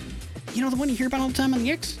GoTeamMazda.com. You know the one you hear about all the time on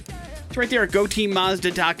the X? It's right there at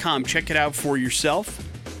GoTeamMazda.com. Check it out for yourself.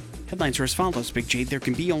 Headlines are as follows, Big J. There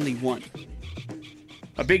can be only one.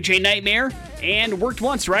 A Big J nightmare and worked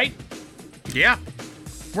once, right? Yeah.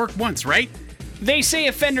 Worked once, right? They say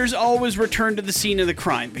offenders always return to the scene of the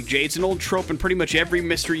crime, Big J. It's an old trope in pretty much every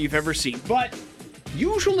mystery you've ever seen, but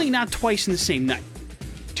usually not twice in the same night.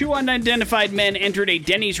 Two unidentified men entered a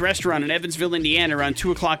Denny's restaurant in Evansville, Indiana around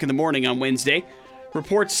 2 o'clock in the morning on Wednesday.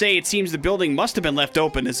 Reports say it seems the building must have been left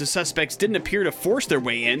open as the suspects didn't appear to force their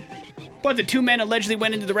way in. But the two men allegedly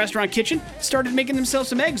went into the restaurant kitchen, started making themselves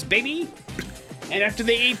some eggs, baby. And after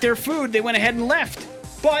they ate their food, they went ahead and left.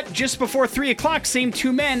 But just before 3 o'clock, same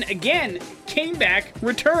two men again came back,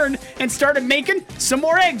 returned, and started making some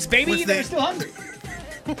more eggs, baby. They're still hungry.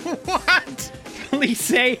 What? Police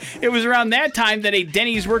say it was around that time that a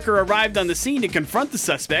Denny's worker arrived on the scene to confront the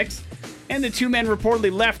suspects, and the two men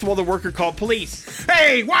reportedly left while the worker called police.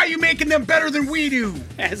 Hey, why are you making them better than we do?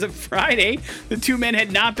 As of Friday, the two men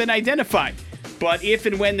had not been identified. But if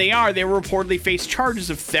and when they are, they will reportedly face charges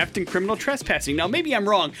of theft and criminal trespassing. Now, maybe I'm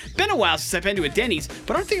wrong. Been a while since I've been to a Denny's,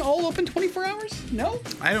 but aren't they all open 24 hours? No?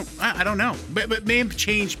 I don't know. But it may have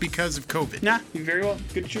changed because of COVID. Nah, very well.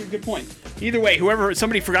 Good point. Either way,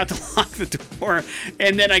 somebody forgot to lock the door,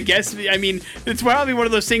 and then it's probably one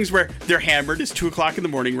of those things where they're hammered. It's 2 o'clock in the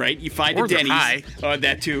morning, right? You find Or a they're Denny's. high.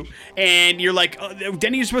 That too. And you're like,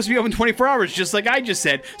 Denny's is supposed to be open 24 hours, just like I just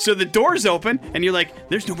said. So the door's open, and you're like,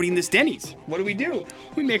 there's nobody in this Denny's. What do?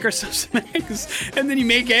 We make ourselves some eggs. And then you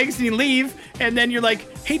make eggs and you leave, and then you're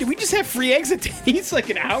like, hey, did we just have free eggs at Denny's like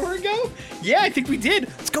an hour ago? Yeah, I think we did.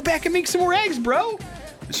 Let's go back and make some more eggs, bro.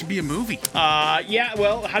 This should be a movie. Yeah,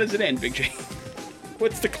 well, how does it end, Big J?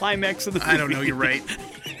 What's the climax of the movie? I don't know, you're right.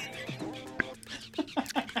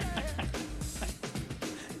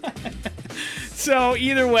 So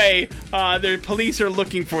either way, the police are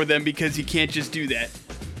looking for them because you can't just do that.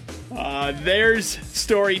 There's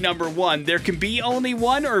story number one. There can be only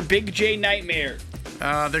one, or Big J nightmare.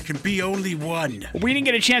 There can be only one. We didn't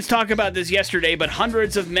get a chance to talk about this yesterday, but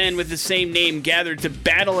hundreds of men with the same name gathered to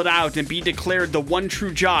battle it out and be declared the one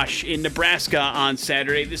true Josh in Nebraska on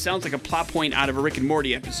Saturday. This sounds like a plot point out of a Rick and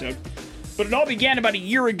Morty episode. But it all began about a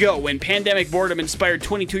year ago when pandemic boredom inspired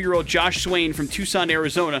 22-year-old Josh Swain from Tucson,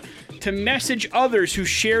 Arizona, to message others who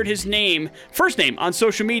shared his first name on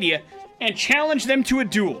social media and challenge them to a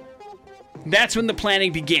duel. That's when the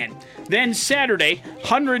planning began. Then Saturday,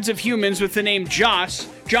 hundreds of humans with the name Josh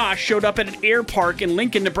showed up at an air park in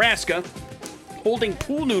Lincoln, Nebraska, holding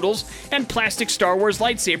pool noodles and plastic Star Wars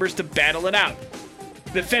lightsabers to battle it out.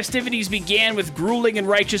 The festivities began with grueling and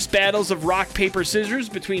righteous battles of rock, paper, scissors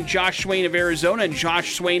between Josh Swain of Arizona and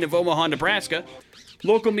Josh Swain of Omaha, Nebraska.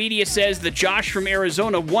 Local media says that Josh from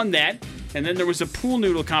Arizona won that, and then there was a pool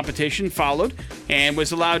noodle competition followed and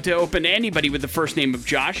was allowed to open to anybody with the first name of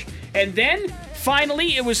Josh. And then,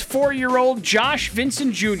 finally, it was 4-year-old Josh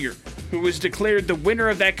Vincent Jr., who was declared the winner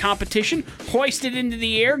of that competition, hoisted into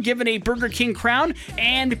the air, given a Burger King crown,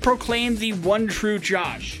 and proclaimed the one true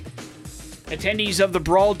Josh. Attendees of the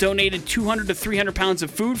brawl donated 200 to 300 pounds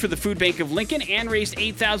of food for the Food Bank of Lincoln and raised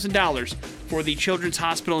 $8,000 for the Children's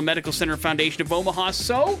Hospital and Medical Center Foundation of Omaha.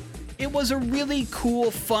 So, it was a really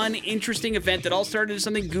cool, fun, interesting event that all started as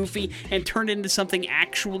something goofy and turned into something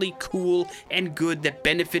actually cool and good that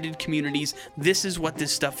benefited communities. This is what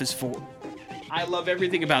this stuff is for. I love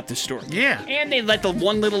everything about this story. Yeah. And they let the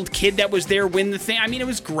one little kid that was there win the thing. I mean, it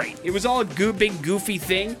was great. It was all a big, goofy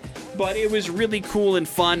thing, but it was really cool and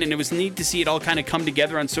fun, and it was neat to see it all kind of come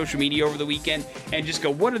together on social media over the weekend and just go,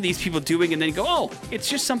 what are these people doing? And then go, oh, it's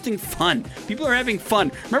just something fun. People are having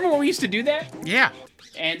fun. Remember when we used to do that? Yeah.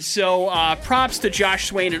 And so props to Josh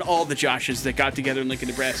Swain and all the Joshes that got together in Lincoln,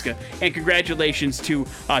 Nebraska. And congratulations to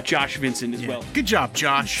Josh Vincent as well. Good job,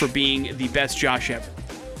 Josh. For being the best Josh ever.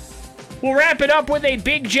 We'll wrap it up with a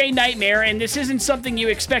Big J nightmare, and this isn't something you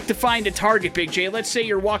expect to find at Target, Big J. Let's say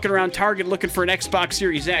you're walking around Target looking for an Xbox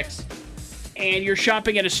Series X, and you're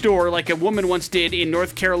shopping at a store like a woman once did in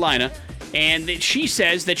North Carolina, and she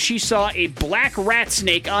says that she saw a black rat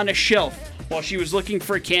snake on a shelf while she was looking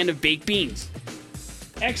for a can of baked beans.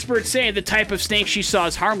 Experts say the type of snake she saw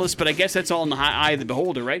is harmless, but I guess that's all in the eye of the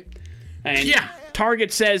beholder, right? And Yeah.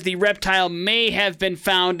 Target says the reptile may have been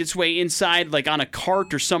found its way inside, like on a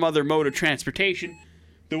cart or some other mode of transportation.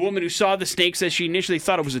 The woman who saw the snake says she initially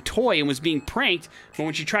thought it was a toy and was being pranked, but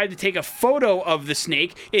when she tried to take a photo of the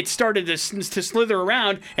snake, it started to slither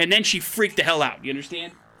around, and then she freaked the hell out. You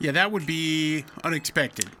understand? Yeah, that would be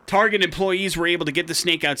unexpected. Target employees were able to get the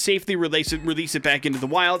snake out safely, release it back into the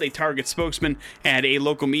wild. A Target spokesman at a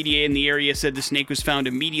local media in the area said the snake was found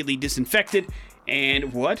immediately disinfected.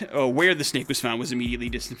 And what? Oh, where the snake was found was immediately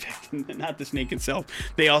disinfected, not the snake itself.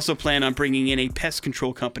 They also plan on bringing in a pest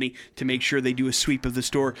control company to make sure they do a sweep of the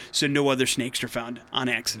store so no other snakes are found on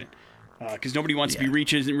accident. Because nobody wants to be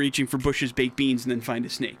reaching for Bush's baked beans and then find a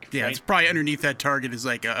snake. Yeah, right? it's probably underneath that Target is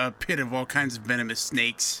like a pit of all kinds of venomous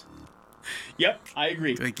snakes. Yep, I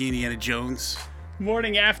agree. Like Indiana Jones.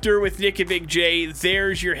 Morning After with Nick and Big J.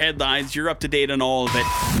 There's your headlines. You're up to date on all of it.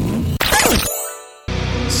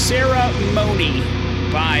 Ceremony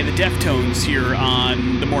by the Deftones here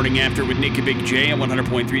on the Morning After with Nick and Big J on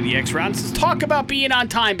 100.3 The X-Rounds. Let's talk about being on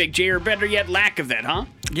time, Big J, or better yet, lack of that, huh?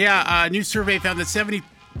 Yeah, a new survey found that 70%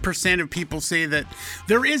 of people say that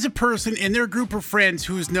there is a person in their group of friends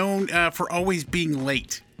who is known for always being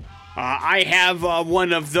late. I have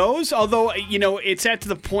one of those, although, you know, it's at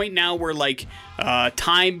the point now where, like,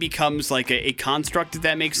 time becomes like a construct, if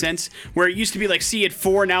that makes sense. Where it used to be like, see at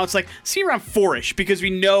 4, now it's like, see around 4-ish, because we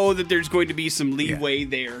know that there's going to be some leeway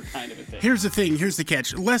there, kind of a thing. Here's the thing, here's the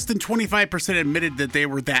catch. Less than 25% admitted that they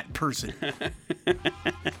were that person.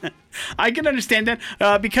 I can understand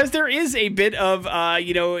that, because there is a bit of,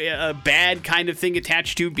 a bad kind of thing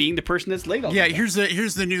attached to being the person that's late all the time. Here's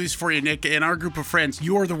the news for you, Nick. In our group of friends,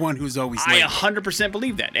 you're the one who's always late. I 100%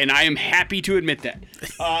 believe that, and I am happy to admit that.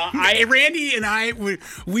 Randy and I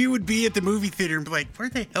would be at the movie theater and be like, where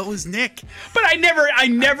the hell is Nick? But I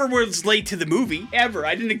never was late to the movie, ever.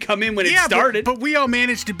 I didn't come in when it started. But we all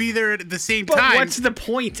managed to be there at the same But time. what's the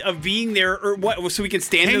point of being there, or what? So we can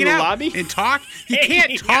stand Hanging in the out lobby and talk? You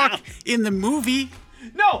can't talk in the movie.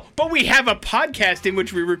 No, but we have a podcast in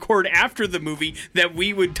which we record after the movie that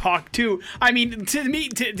we would talk to. I mean, to me,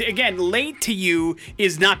 again, late to you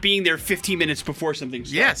is not being there 15 minutes before something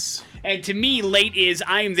starts. Yes. And to me, late is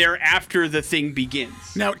I'm there after the thing begins.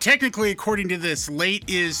 Now, technically, according to this, late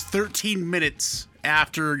is 13 minutes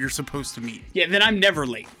after you're supposed to meet. Yeah, then I'm never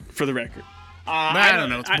late, for the record. I don't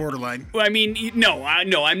know. It's borderline. I mean, no,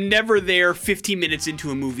 I'm never there 15 minutes into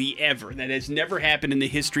a movie ever. That has never happened in the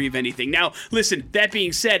history of anything. Now, listen, that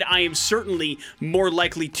being said, I am certainly more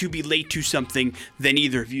likely to be late to something than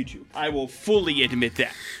either of you two. I will fully admit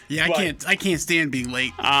that. Yeah, I can't stand being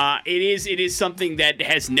late. It is something that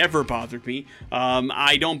has never bothered me.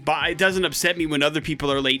 It doesn't upset me when other people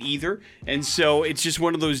are late either. And so it's just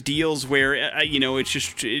one of those deals where it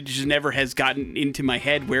just never has gotten into my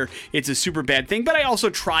head where it's a super bad thing. But I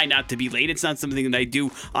also try not to be late. It's not something that I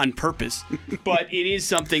do on purpose. But it is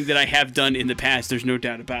something that I have done in the past. There's no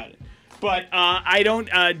doubt about it. But I don't.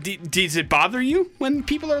 Does it bother you when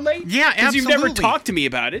people are late? Yeah, absolutely. Because you've never talked to me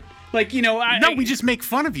about it. Like, No, we just make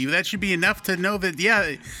fun of you. That should be enough to know that.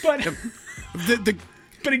 Yeah. But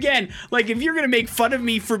But again, like, if you're gonna make fun of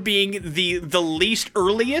me for being the least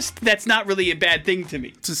earliest, that's not really a bad thing to me.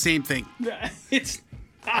 It's the same thing. It's.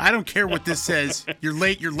 I don't care what this says. You're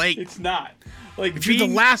late. You're late. It's not. Like, if you're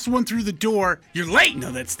the last one through the door, you're late.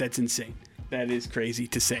 No, that's insane. That is crazy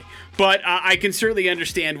to say. But I can certainly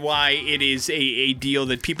understand why it is a deal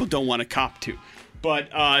that people don't want to cop to. But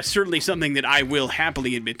certainly something that I will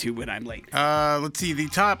happily admit to when I'm late. Let's see. The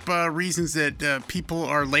top reasons that people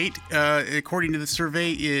are late, according to the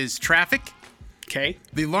survey, is traffic. Okay.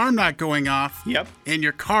 The alarm not going off. Yep. And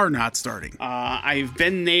your car not starting. I've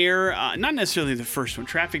been there, not necessarily the first one.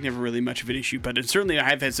 Traffic never really much of an issue, but certainly I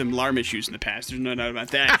have had some alarm issues in the past. There's no doubt about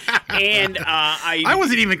that. And I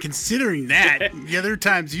wasn't even considering that. The other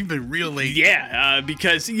times you've been real late. Yeah,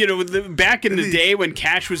 because, back in the day when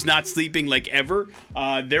Cash was not sleeping like ever,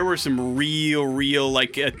 there were some real,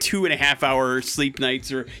 like 2.5 hour sleep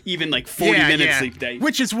nights or even like 40-minute sleep days.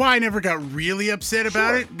 Which is why I never got really upset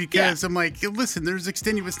about it, because I'm like, listen, there's extenuous.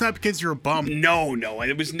 It's not because you're a bum. No.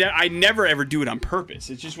 It was. I never ever do it on purpose.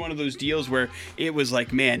 It's just one of those deals where it was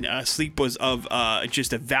like, man, sleep was of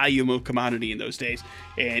just a valuable commodity in those days,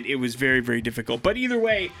 and it was very, very difficult. But either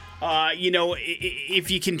way, if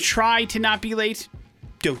you can try to not be late,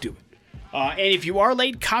 don't do it. And if you are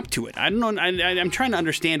late, cop to it. I don't know. I'm trying to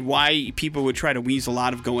understand why people would try to weasel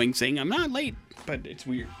out of going, saying I'm not late, but it's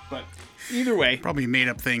weird. But either way, Probably a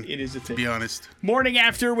made-up thing. it is a thing. To be honest. Morning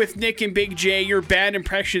After with Nick and Big J. Your bad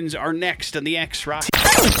impressions are next on the X Rock.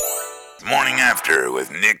 Morning After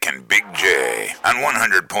with Nick and Big J on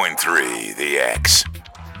 100.3 The X.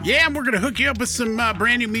 Yeah, and we're going to hook you up with some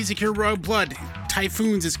brand new music here, Royal Blood.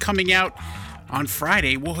 Typhoons is coming out on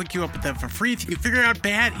Friday. We'll hook you up with that for free if you can figure out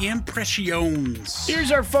bad impressions.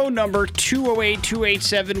 Here's our phone number,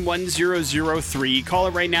 208-287-1003. Call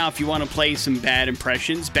it right now if you want to play some bad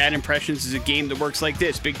impressions. Bad impressions is a game that works like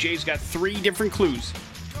this. Big J's got 3 different clues.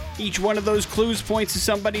 Each one of those clues points to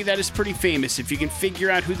somebody that is pretty famous. If you can figure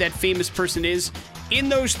out who that famous person is in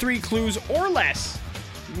those 3 clues or less,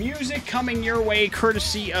 music coming your way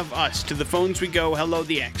courtesy of us. To the phones we go. Hello,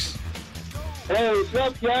 the X. Hey, what's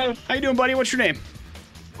up, guys? How you doing, buddy? What's your name?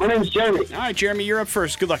 My name's Jeremy. All right, Jeremy, you're up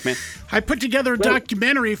first. Good luck, man. I put together a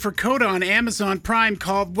documentary for Coda on Amazon Prime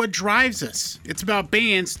called What Drives Us. It's about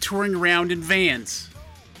bands touring around in vans.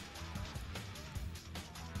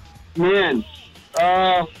 Man, you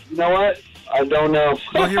know what? I don't know.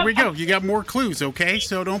 Well, here we go. You got more clues, okay?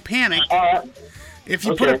 So don't panic. If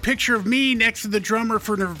you put okay. a picture of me next to the drummer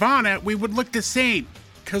for Nirvana, we would look the same,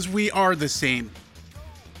 because we are the same.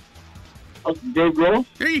 Dave Grohl?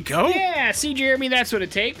 There you go. Yeah, see, Jeremy, that's what it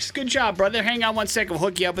takes. Good job, brother. Hang on one second. We'll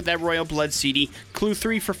hook you up with that Royal Blood CD. Clue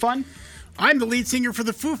 3 for fun. I'm the lead singer for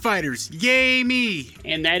the Foo Fighters. Yay, me.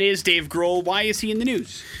 And that is Dave Grohl. Why is he in the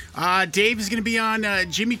news? Dave is going to be on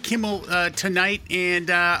Jimmy Kimmel tonight, and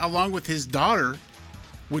along with his daughter,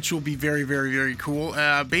 which will be very, very, very cool.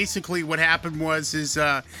 Basically, what happened was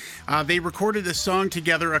they recorded a song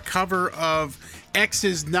together, a cover of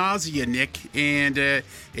X's Nausea, Nick, and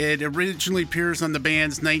it originally appears on the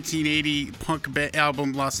band's 1980 punk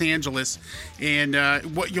album Los Angeles. And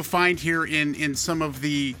what you'll find here in some of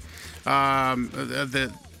the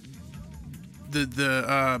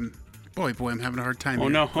boy, I'm having a hard time. Oh,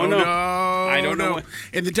 here. no. Oh, no. I don't know what-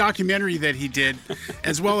 In the documentary that he did,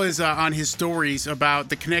 as well as on his stories about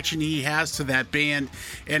the connection he has to that band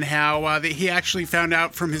and how he actually found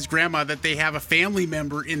out from his grandma that they have a family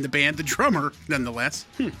member in the band, the drummer, nonetheless.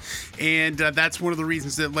 And that's one of the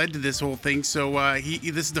reasons that led to this whole thing. So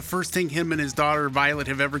this is the first thing him and his daughter, Violet,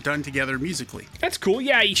 have ever done together musically. That's cool.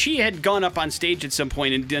 Yeah, she had gone up on stage at some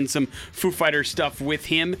point and done some Foo Fighters stuff with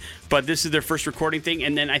him, but this is their first recording thing.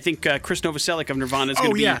 And then I think Chris Novoselic of Nirvana is going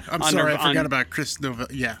to be I'm sorry, I forgot about Chris Nova.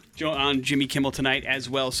 Yeah. On Jimmy Kimmel tonight as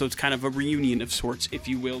well, so it's kind of a reunion of sorts, if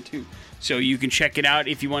you will, too. So you can check it out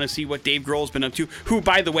if you want to see what Dave Grohl's been up to, who,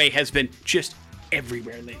 by the way, has been just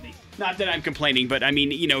everywhere lately. Not that I'm complaining, but I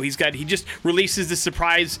mean, he just releases the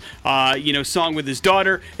surprise, song with his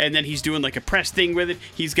daughter, and then he's doing like a press thing with it.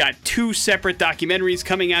 He's got 2 separate documentaries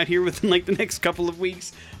coming out here within like the next couple of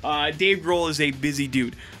weeks. Dave Grohl is a busy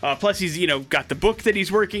dude. Plus, he's got the book that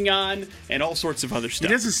he's working on and all sorts of other stuff.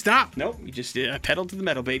 He doesn't stop. Nope, he just pedal to the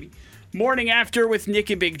metal, baby. Morning After with Nick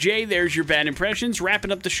and Big J. There's your bad impressions.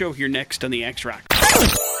 Wrapping up the show here next on the X Rock.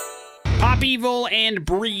 Pop Evil and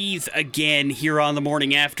Breathe again here on the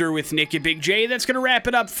Morning After with Nick and Big J. That's going to wrap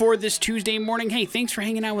it up for this Tuesday morning. Hey, thanks for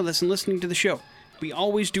hanging out with us and listening to the show. We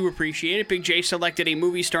always do appreciate it. Big J selected a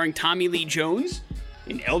movie starring Tommy Lee Jones,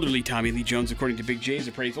 an elderly Tommy Lee Jones, according to Big J's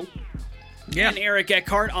appraisal. Yeah. And Eric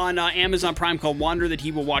Eckhart on Amazon Prime called Wander that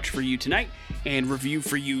he will watch for you tonight and review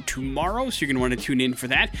for you tomorrow, so you're going to want to tune in for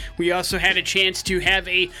that. We also had a chance to have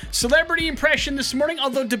a celebrity impression this morning,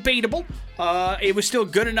 although debatable. It was still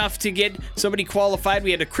good enough to get somebody qualified.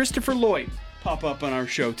 We had a Christopher Lloyd pop up on our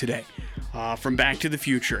show today from Back to the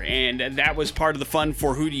Future, and that was part of the fun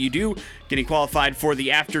for Who Do You Do, getting qualified for the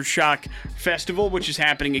Aftershock Festival, which is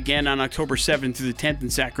happening again on October 7th through the 10th in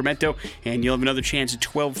Sacramento, and you'll have another chance at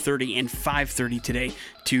 12:30 and 5:30 today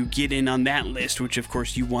to get in on that list, which of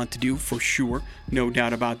course you want to do for sure, no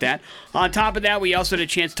doubt about that. On top of that, we also had a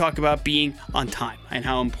chance to talk about being on time and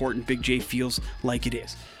how important Big J feels like it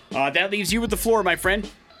is. That leaves you with the floor, my friend.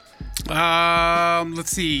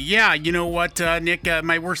 Let's see. Yeah, you know what, Nick?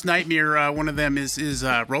 My worst nightmare, one of them is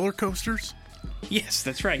roller coasters. Yes,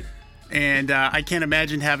 that's right. And I can't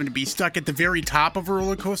imagine having to be stuck at the very top of a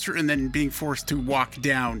roller coaster and then being forced to walk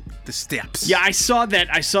down the steps. Yeah, I saw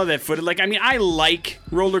that footage. Like, I mean, I like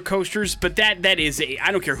roller coasters, but that is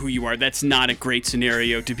I don't care who you are, that's not a great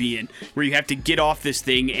scenario to be in, where you have to get off this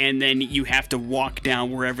thing and then you have to walk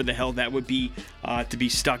down wherever the hell that would be. To be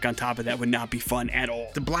stuck on top of that would not be fun at all.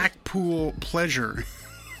 The Blackpool Pleasure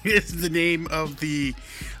is the name of the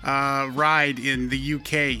ride in the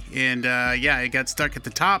UK, and I got stuck at the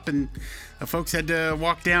top, and the folks had to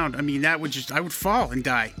walk down. I mean, I would fall and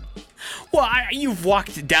die. Well, you've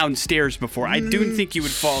walked downstairs before. I do think you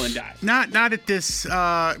would fall and die. Not at this,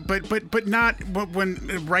 but not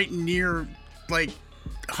when right near, like,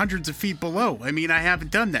 hundreds of feet below. I mean, I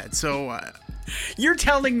haven't done that, so... You're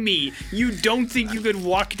telling me you don't think you could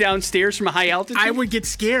walk downstairs from a high altitude? I would get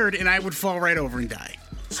scared, and I would fall right over and die.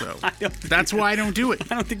 So that's why I don't do it.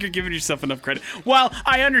 I don't think you're giving yourself enough credit. While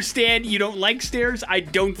I understand you don't like stairs, I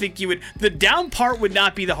don't think you would. The down part would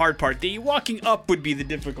not be the hard part. The walking up would be the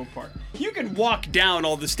difficult part. You can walk down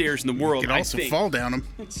all the stairs in the world. You can also fall down them.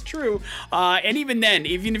 It's true. And even then,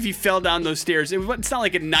 even if you fell down those stairs, it's not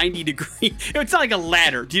like a 90-degree. It's not like a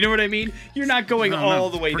ladder. Do you know what I mean? You're not going all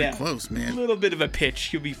the way down. Close, man. A little bit of a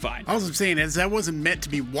pitch. You'll be fine. All I'm saying is that wasn't meant to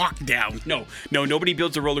be walked down. No. Nobody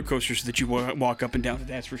builds a roller coaster so that you walk up and down it.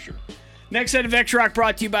 That's for sure. Next set of X-Rock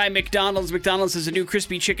brought to you by McDonald's. McDonald's has a new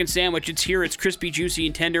crispy chicken sandwich. It's here. It's crispy, juicy,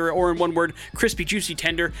 and tender, or in one word, crispy, juicy,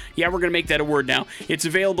 tender. Yeah, we're going to make that a word now. It's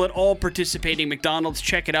available at all participating McDonald's.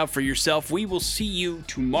 Check it out for yourself. We will see you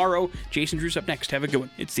tomorrow. Jason Drew's up next. Have a good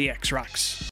one. It's the X-Rocks.